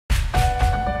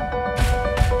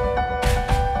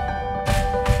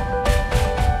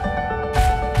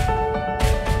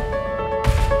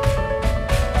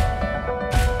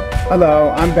Hello,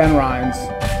 I'm Ben Rhines.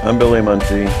 I'm Billy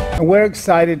Muncie. And we're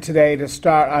excited today to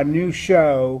start our new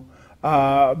show,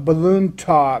 Balloon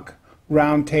Talk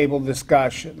Roundtable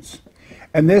Discussions.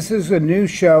 And this is a new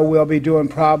show we'll be doing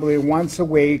probably once a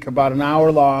week, about an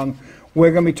hour long.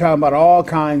 We're going to be talking about all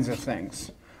kinds of things.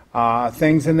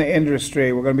 Things in the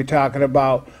industry. We're going to be talking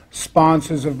about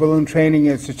sponsors of Balloon Training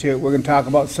Institute. We're going to talk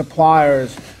about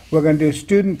suppliers. We're going to do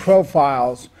student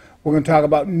profiles. We're going to talk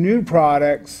about new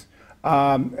products,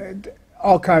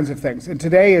 all kinds of things. And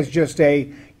today is just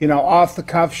a,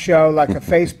 off-the-cuff show like a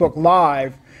Facebook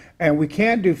Live. And we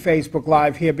can't do Facebook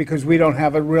Live here because we don't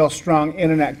have a real strong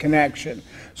internet connection.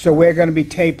 So we're going to be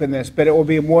taping this, but it will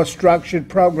be a more structured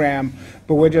program.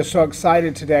 But we're just so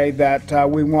excited today that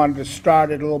we wanted to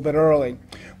start it a little bit early.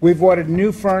 We've ordered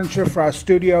new furniture for our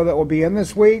studio that will be in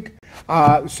this week.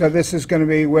 So this is going to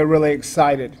be, we're really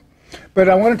excited. But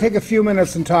I want to take a few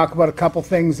minutes and talk about a couple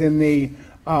things in the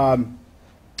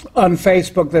on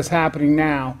Facebook that's happening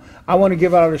now. I want to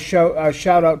give out a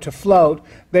shout out to Float.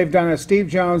 They've done Steve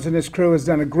Jones and his crew has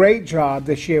done a great job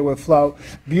this year with Float.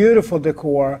 Beautiful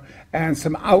decor and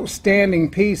some outstanding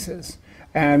pieces.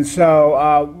 And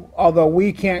so, although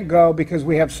we can't go because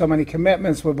we have so many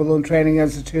commitments with Balloon Training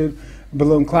Institute,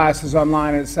 balloon classes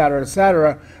online, et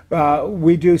cetera,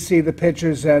 we do see the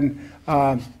pictures and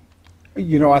our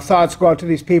thoughts go out to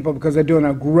these people because they're doing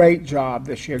a great job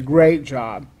this year, great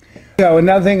job. So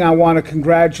another thing I want to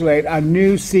congratulate our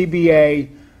new CBA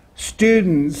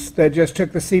students that just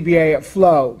took the CBA at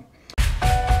Flow.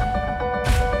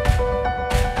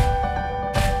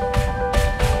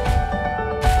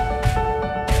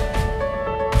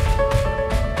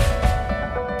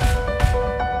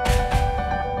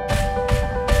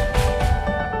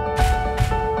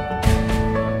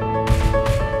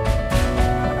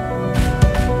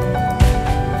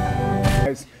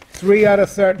 Three out of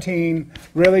 13,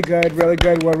 really good, really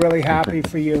good. We're really happy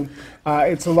for you.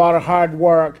 It's a lot of hard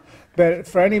work, but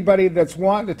for anybody that's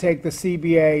wanting to take the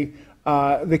CBA,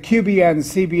 the QBN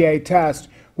CBA test,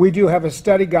 we do have a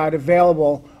study guide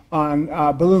available on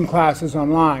balloon classes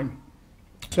online.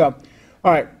 So,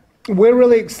 all right, we're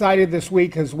really excited this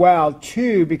week as well,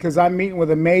 too, because I'm meeting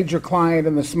with a major client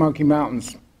in the Smoky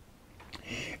Mountains.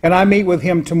 And I meet with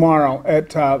him tomorrow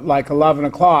at like 11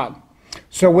 o'clock.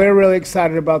 So we're really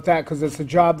excited about that because it's a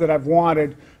job that I've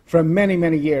wanted for many,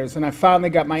 many years, and I finally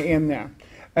got my in there.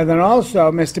 And then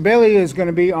also, Mr. Billy is going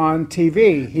to be on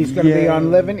TV. He's going to be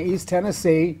on Live in East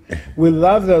Tennessee. We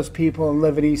love those people in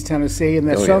Live in East Tennessee, and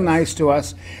they're so nice to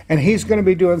us. And he's going to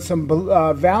be doing some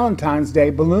Valentine's Day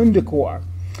balloon decor.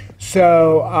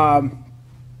 So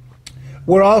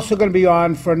we're also going to be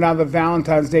on for another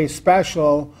Valentine's Day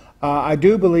special, I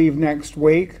do believe next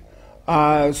week.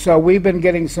 So we've been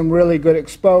getting some really good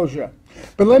exposure.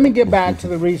 But let me get back to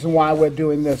the reason why we're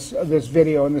doing this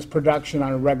video and this production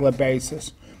on a regular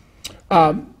basis.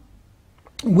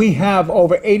 We have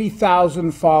over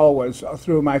 80,000 followers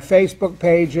through my Facebook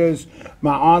pages,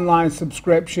 my online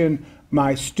subscription,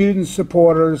 my student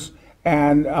supporters,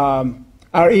 and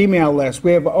our email list.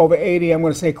 We have over 80, I'm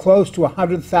going to say close to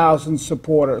 100,000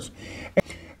 supporters.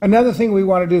 Another thing we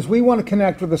want to do is we want to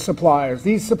connect with the suppliers.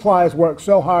 These suppliers work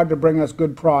so hard to bring us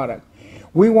good product.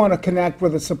 We want to connect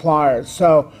with the suppliers.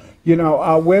 So,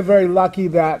 we're very lucky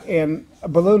that in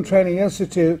Balloon Training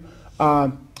Institute,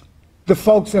 the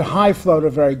folks at High Float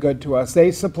are very good to us. They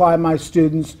supply my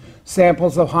students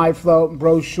samples of High Float,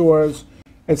 brochures,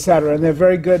 etc., and they're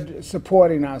very good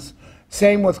supporting us.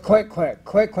 Same with Click Click.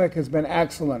 Click Click has been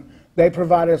excellent. They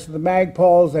provide us with the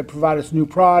magpoles, they provide us new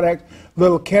product,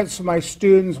 little kits for my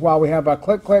students while we have our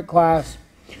Click Click class.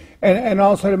 And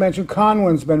also to mention,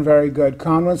 Conwin's been very good.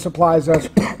 Conwin supplies us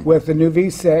with the new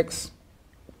V6.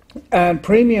 And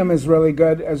Premium is really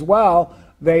good as well.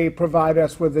 They provide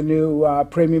us with the new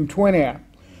Premium Twin Air.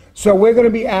 So we're going to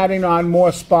be adding on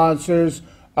more sponsors,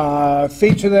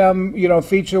 feature them,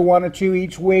 feature one or two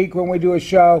each week when we do a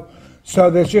show.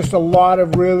 So there's just a lot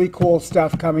of really cool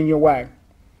stuff coming your way.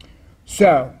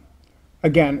 So,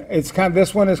 again,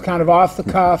 this one is kind of off the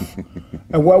cuff,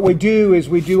 and what we do is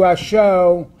we do our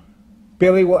show,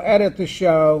 Billy will edit the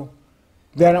show,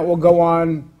 then it will go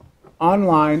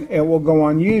online, it will go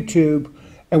on YouTube,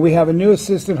 and we have a new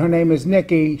assistant, her name is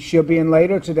Nikki, she'll be in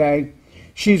later today.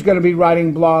 She's going to be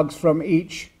writing blogs from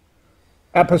each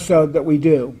episode that we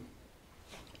do.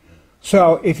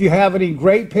 So, if you have any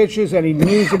great pictures, any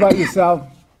news about yourself.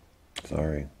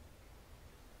 Sorry.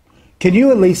 Can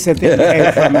you at least sit there and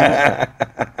behave for a minute?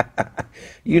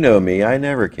 You know me, I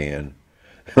never can.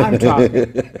 I'm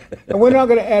talking. And we're not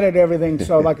going to edit everything,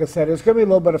 so like I said, it's going to be a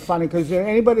little bit of funny, because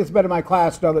anybody that's been in my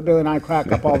class knows that Billy and I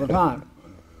crack up all the time.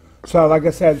 So like I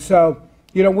said, so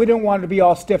you know, we don't want it to be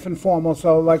all stiff and formal.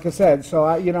 So, like I said,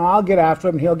 so you know, I'll get after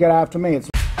him, he'll get after me. It's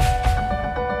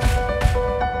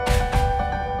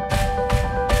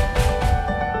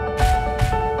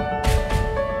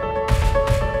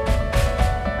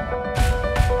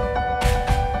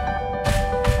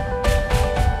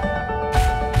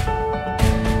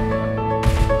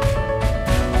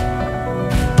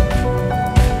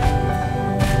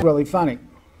really funny.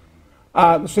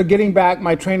 So getting back,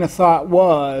 my train of thought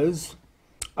was,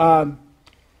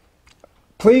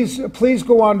 please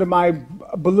go on to my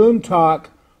Balloon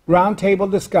Talk Roundtable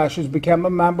discussions, become a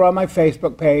member on my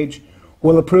Facebook page.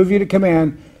 We'll approve you to come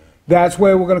in. That's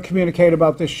where we're going to communicate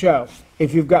about this show.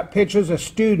 If you've got pictures, a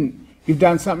student, you've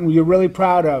done something you're really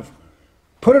proud of,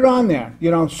 put it on there.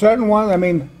 You know, certain ones, I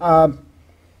mean,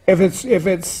 if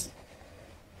it's,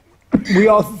 we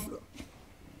all...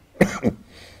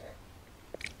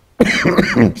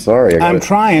 Sorry. I'm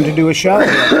trying to do a show.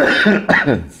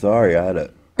 Sorry, I had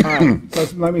it. All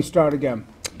right, let me start again.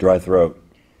 Dry throat.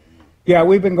 Yeah,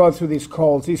 we've been going through these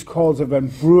colds. These colds have been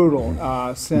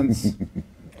brutal since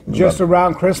just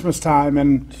around Christmas time,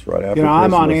 and right after you know,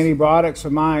 I'm on Christmas. antibiotics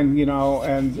of mine, you know,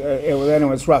 and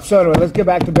anyway, it's rough. So anyway, let's get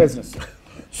back to business.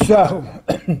 So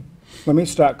let me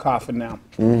start coughing now.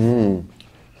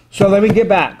 So let me get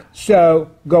back.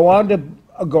 So go on to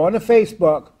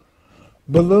Facebook.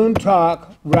 Balloon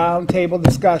Talk Roundtable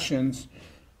Discussions.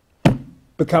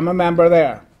 Become a member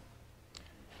there.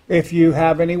 If you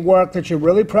have any work that you're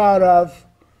really proud of,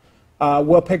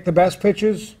 we'll pick the best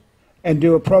pictures and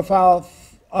do a profile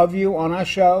of you on our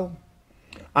show.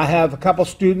 I have a couple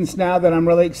students now that I'm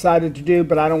really excited to do,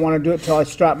 but I don't want to do it till I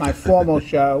start my formal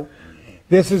show.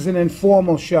 This is an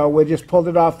informal show. We just pulled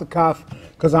it off the cuff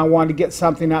because I wanted to get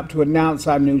something up to announce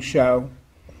our new show.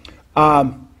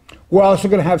 We're also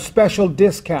going to have special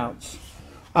discounts.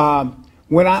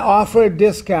 When I offer a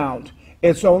discount,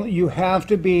 it's only, you have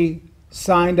to be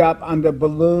signed up under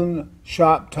Balloon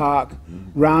Shop Talk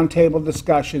Roundtable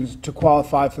Discussions to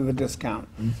qualify for the discount.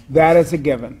 That is a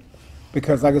given,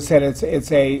 because like I said,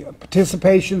 it's a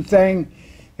participation thing.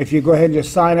 If you go ahead and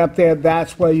just sign up there,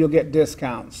 that's where you'll get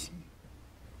discounts.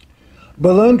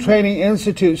 Balloon Training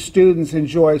Institute students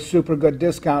enjoy super good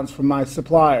discounts from my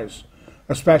suppliers,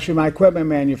 especially my equipment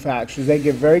manufacturers. They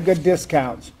give very good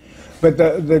discounts. But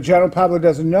the general public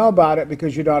doesn't know about it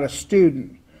because you're not a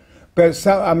student. But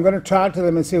so I'm going to talk to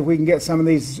them and see if we can get some of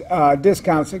these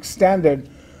discounts extended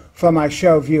for my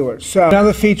show viewers. So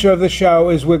another feature of the show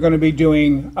is we're going to be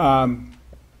doing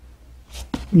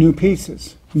new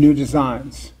pieces, new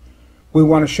designs. We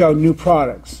want to show new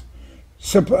products.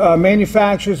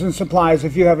 Manufacturers and suppliers,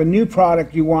 if you have a new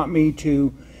product you want me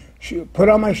to put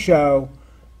on my show,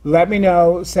 let me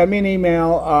know, send me an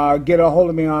email, get a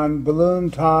hold of me on Balloon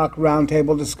Talk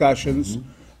Roundtable Discussions.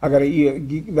 I got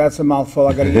to, that's a mouthful,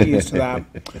 I got to get used to that.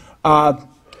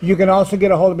 You can also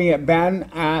get a hold of me at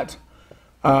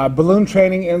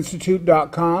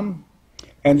ben@balloontraininginstitute.com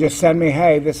and just send me,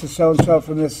 hey, this is so-and-so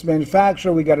from this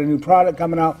manufacturer, we got a new product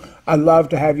coming out, I'd love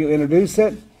to have you introduce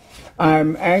it.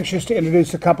 I'm anxious to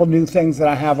introduce a couple new things that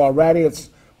I have already. It's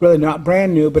really not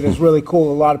brand new, but it's really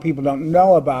cool, a lot of people don't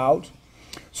know about.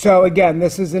 So again,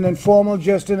 this is an informal,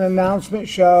 just an announcement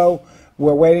show.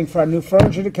 We're waiting for our new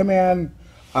furniture to come in.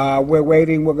 We're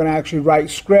going to actually write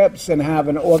scripts and have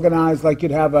an organized, like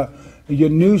you'd have your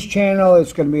news channel.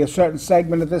 It's going to be a certain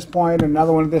segment at this point,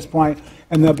 another one at this point,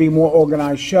 and there'll be more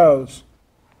organized shows.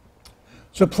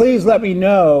 So please let me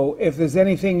know if there's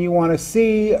anything you want to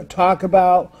see, talk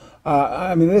about.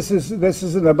 I mean, this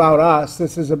isn't about us.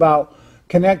 This is about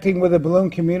connecting with the balloon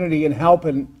community and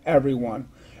helping everyone.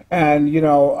 And, you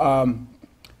know,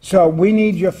 so we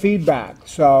need your feedback.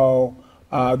 So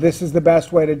this is the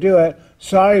best way to do it.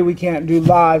 Sorry we can't do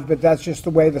live, but that's just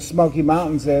the way the Smoky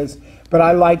Mountains is. But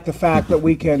I like the fact that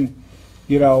we can,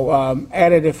 you know,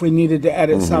 edit if we needed to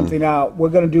edit something out. We're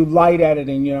going to do light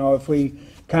editing, you know, if we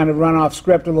kind of run off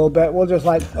script a little bit, we'll just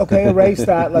like, okay, erase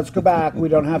that, let's go back. We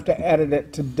don't have to edit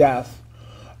it to death.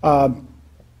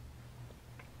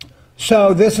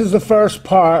 So this is the first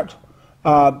part.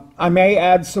 I may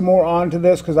add some more onto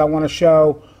this because I want to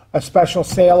show a special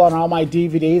sale on all my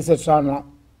DVDs. It's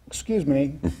on, excuse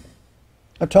me,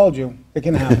 I told you, it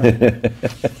can happen.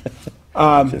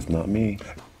 Just not me.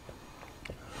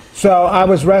 So I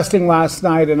was resting last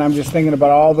night and I'm just thinking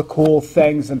about all the cool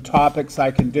things and topics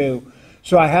I can do.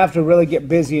 So I have to really get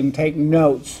busy and take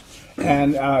notes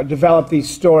and develop these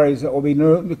stories that will be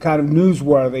kind of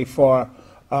newsworthy for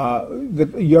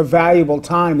your valuable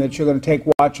time that you're going to take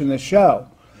watching the show.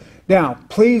 Now,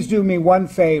 please do me one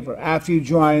favor. After you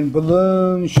join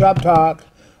Balloon Shop Talk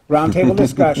Roundtable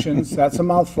Discussions, that's a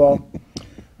mouthful,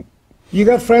 You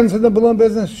got friends in the balloon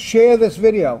business? Share this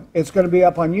video. It's going to be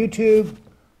up on YouTube,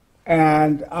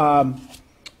 and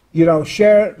you know,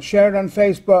 share it on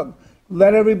Facebook.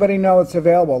 Let everybody know it's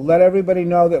available. Let everybody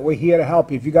know that we're here to help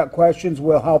you. If you got questions,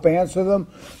 we'll help answer them.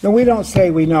 No, we don't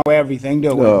say we know everything,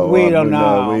 do we? No, we don't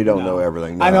know. No, we don't know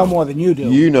everything. No. I know more than you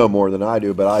do. You know more than I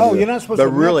do, but I do. Oh, you're not supposed to But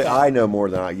admit really, that. I know more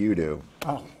than you do.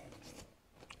 Oh,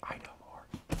 I know more.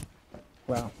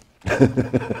 well.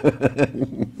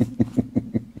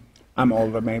 I'm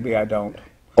older, maybe I don't.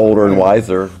 Older and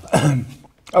wiser.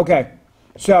 Okay,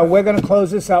 so we're going to close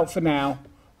this out for now.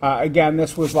 Again,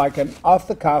 this was like an off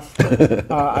the cuff.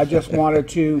 I just wanted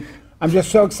to, I'm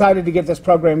just so excited to get this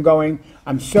program going.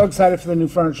 I'm so excited for the new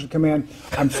furniture to come in.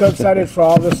 I'm so excited for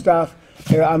all this stuff.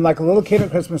 I'm like a little kid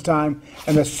at Christmas time,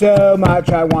 and there's so much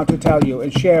I want to tell you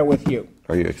and share with you.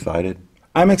 Are you excited?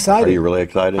 I'm excited. Are you really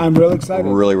excited? I'm really excited.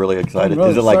 Really, really excited.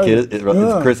 Really Is it like excited.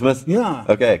 it's Christmas? Yeah.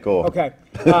 Okay, cool. Okay.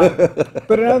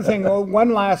 But another thing,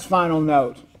 one last final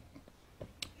note.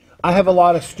 I have a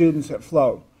lot of students at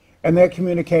Float, and they're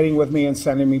communicating with me and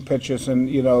sending me pictures and,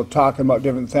 you know, talking about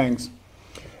different things.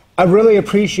 I really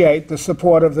appreciate the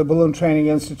support of the Balloon Training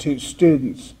Institute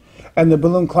students and the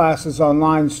Balloon Classes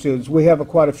Online students. We have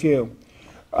quite a few.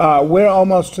 We're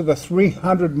almost to the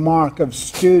 300 mark of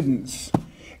students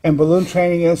in Balloon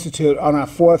Training Institute on our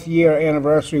 4th year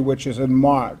anniversary, which is in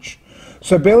March.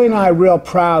 So Billy and I are real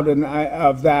proud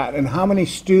of that and how many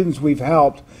students we've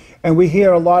helped. And we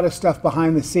hear a lot of stuff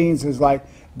behind the scenes is like,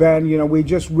 Ben, you know, we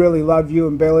just really love you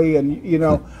and Billy. And, you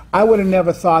know, I would have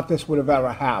never thought this would have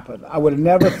ever happened. I would have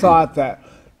never thought that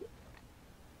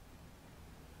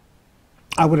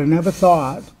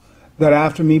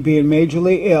after me being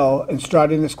majorly ill and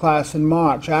starting this class in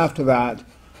March after that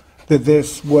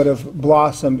this would have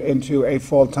blossomed into a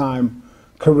full-time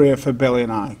career for Billy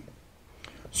and I.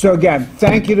 So again,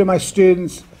 thank you to my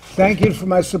students. Thank you for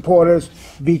my supporters.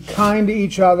 Be kind to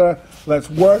each other. Let's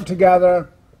work together.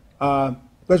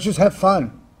 Let's just have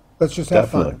fun. Let's just have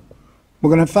Definitely. fun. We're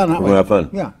going to have fun, aren't we? We're going to have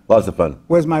fun. Yeah. Lots of fun.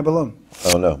 Where's my balloon?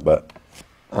 I don't know, but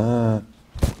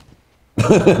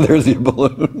there's your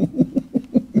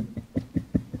balloon.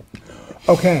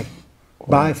 Okay.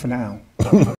 Bye for now.